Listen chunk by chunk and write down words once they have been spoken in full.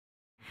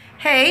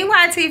Hey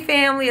YT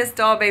family, it's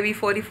Doll Baby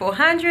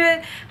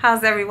 4400.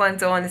 How's everyone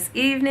doing this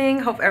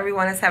evening? Hope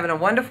everyone is having a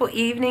wonderful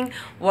evening.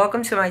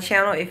 Welcome to my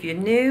channel. If you're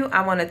new,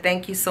 I want to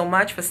thank you so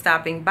much for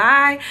stopping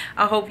by.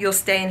 I hope you'll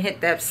stay and hit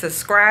that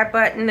subscribe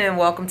button, and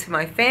welcome to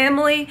my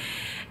family.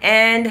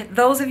 And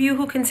those of you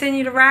who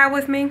continue to ride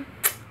with me,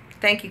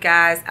 thank you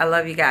guys. I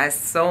love you guys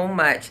so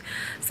much.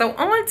 So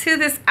on to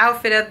this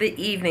outfit of the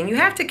evening. You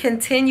have to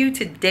continue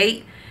to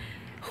date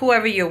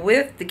whoever you're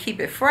with to keep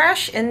it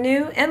fresh and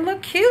new and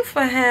look cute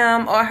for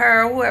him or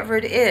her, whoever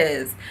it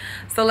is.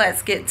 So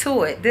let's get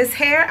to it. This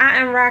hair I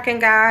am rocking,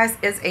 guys,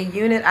 is a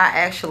unit I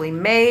actually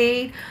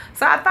made.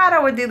 So I thought I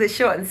would do the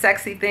short and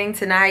sexy thing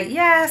tonight.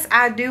 Yes,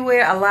 I do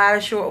wear a lot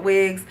of short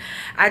wigs.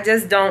 I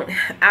just don't,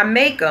 I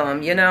make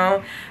them, you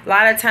know, a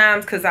lot of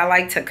times because I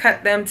like to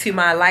cut them to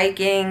my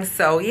liking.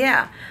 So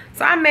yeah.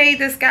 So I made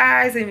this,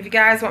 guys, and if you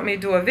guys want me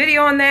to do a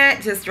video on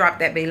that, just drop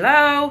that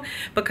below,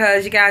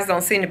 because you guys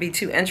don't seem to be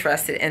too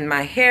interested in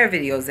my hair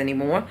videos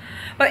anymore.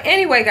 But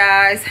anyway,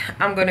 guys,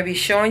 I'm going to be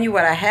showing you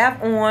what I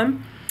have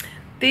on.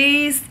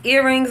 These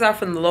earrings are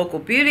from the local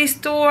beauty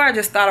store. I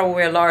just thought I would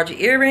wear larger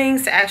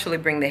earrings to actually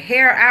bring the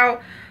hair out.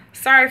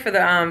 Sorry for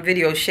the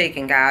video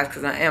shaking, guys,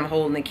 because I am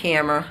holding the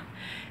camera.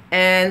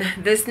 And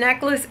this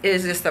necklace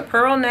is just a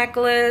pearl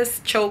necklace,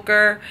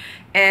 choker,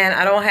 and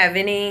I don't have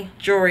any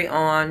jewelry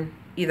on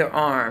either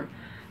arm.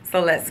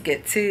 So let's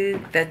get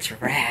to the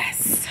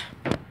dress.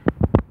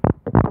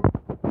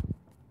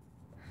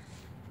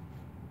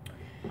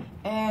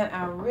 And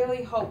I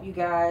really hope you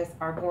guys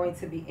are going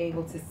to be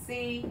able to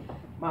see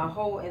my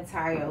whole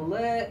entire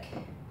look,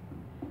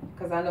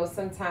 because I know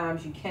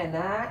sometimes you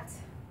cannot.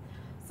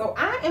 So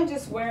I am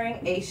just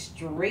wearing a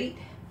straight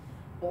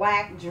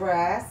black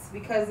dress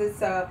because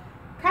it's a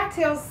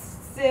cocktail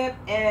sip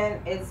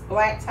and it's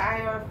black tie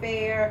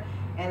affair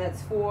and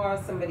it's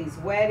for somebody's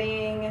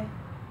wedding.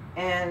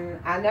 And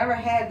I never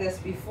had this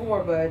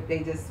before, but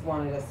they just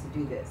wanted us to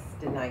do this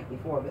the night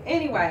before. But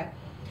anyway,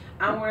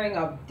 I'm wearing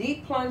a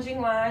deep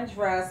plunging line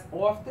dress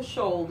off the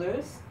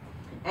shoulders,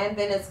 and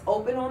then it's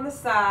open on the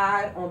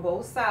side, on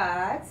both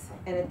sides,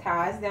 and it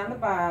ties down the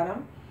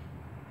bottom.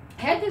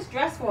 I had this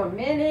dress for a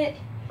minute,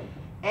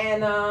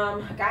 and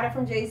got it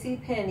from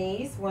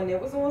JCPenney's when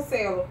it was on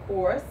sale, of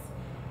course.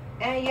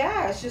 And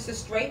yeah, it's just a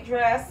straight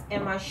dress,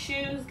 and my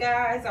shoes,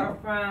 guys, are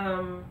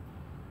from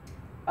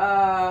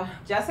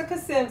Jessica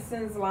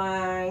Simpson's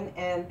line,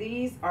 and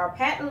these are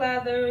patent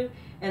leather,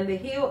 and the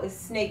heel is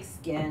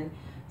snakeskin.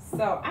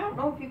 So I don't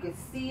know if you could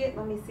see it.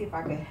 Let me see if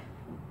I could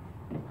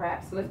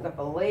perhaps lift up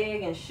a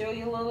leg and show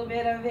you a little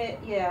bit of it.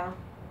 Yeah.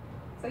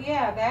 So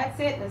yeah, that's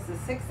it. It's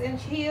a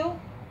 6-inch heel,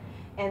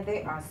 and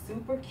they are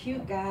super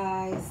cute,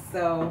 guys.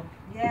 So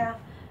yeah,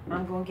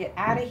 I'm gonna get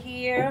out of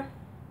here.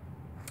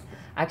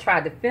 I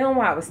tried to film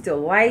while it was still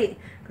light,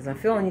 because I'm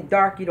feeling it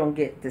dark, you don't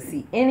get to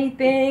see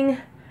anything.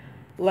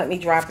 Let me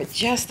drop it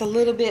just a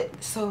little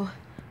bit, so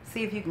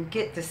see if you can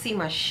get to see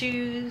my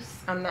shoes.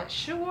 I'm not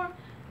sure.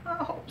 I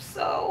hope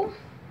so.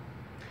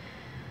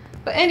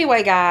 But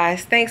anyway,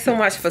 guys, thanks so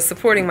much for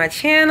supporting my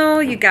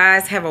channel. You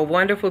guys have a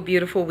wonderful,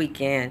 beautiful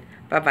weekend.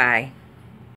 Bye-bye.